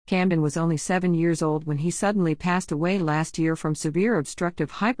Camden was only 7 years old when he suddenly passed away last year from severe obstructive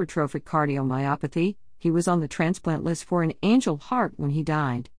hypertrophic cardiomyopathy. He was on the transplant list for an angel heart when he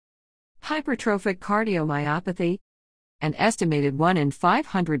died. Hypertrophic cardiomyopathy. An estimated 1 in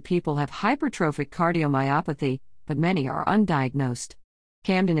 500 people have hypertrophic cardiomyopathy, but many are undiagnosed.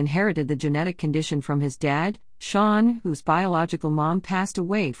 Camden inherited the genetic condition from his dad, Sean, whose biological mom passed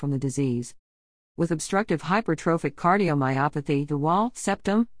away from the disease. With obstructive hypertrophic cardiomyopathy, the wall,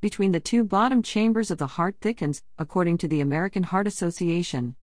 septum, between the two bottom chambers of the heart thickens, according to the American Heart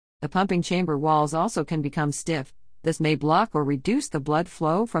Association. The pumping chamber walls also can become stiff. This may block or reduce the blood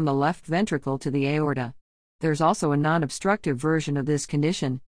flow from the left ventricle to the aorta. There's also a non-obstructive version of this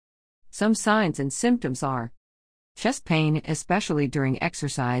condition. Some signs and symptoms are chest pain, especially during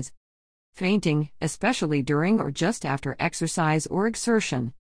exercise, fainting, especially during or just after exercise or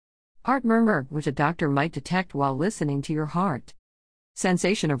exertion, heart murmur, which a doctor might detect while listening to your heart,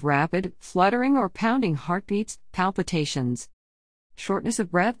 sensation of rapid, fluttering or pounding heartbeats, palpitations, shortness of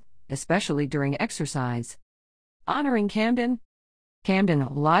breath, especially during exercise. Honoring Camden. Camden,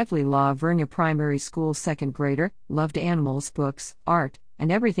 a lively La Vernia primary school second grader, loved animals, books, art,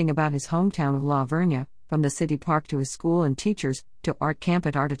 and everything about his hometown of La Vernia, from the city park to his school and teachers, to art camp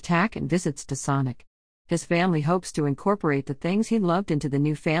at Art Attack and visits to Sonic. His family hopes to incorporate the things he loved into the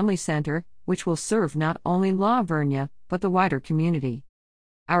new family center, which will serve not only La Vernia, but the wider community.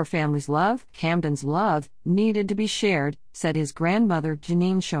 Our family's love, Camden's love, needed to be shared, said his grandmother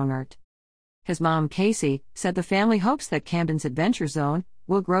Janine Schonert. His mom Casey said the family hopes that Camden's Adventure Zone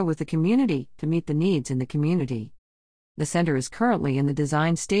will grow with the community to meet the needs in the community. The center is currently in the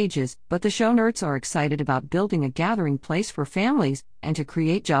design stages, but the Schonerts are excited about building a gathering place for families and to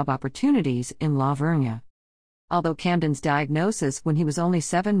create job opportunities in La Vernia. Although Camden's diagnosis when he was only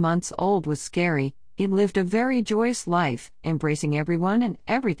 7 months old was scary, he lived a very joyous life, embracing everyone and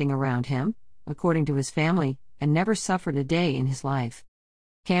everything around him, according to his family, and never suffered a day in his life.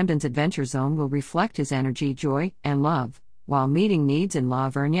 Camden's Adventure Zone will reflect his energy, joy, and love, while meeting needs in La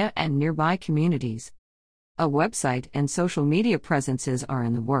Vernia and nearby communities. A website and social media presences are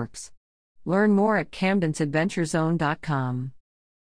in the works. Learn more at camdensadventurezone.com.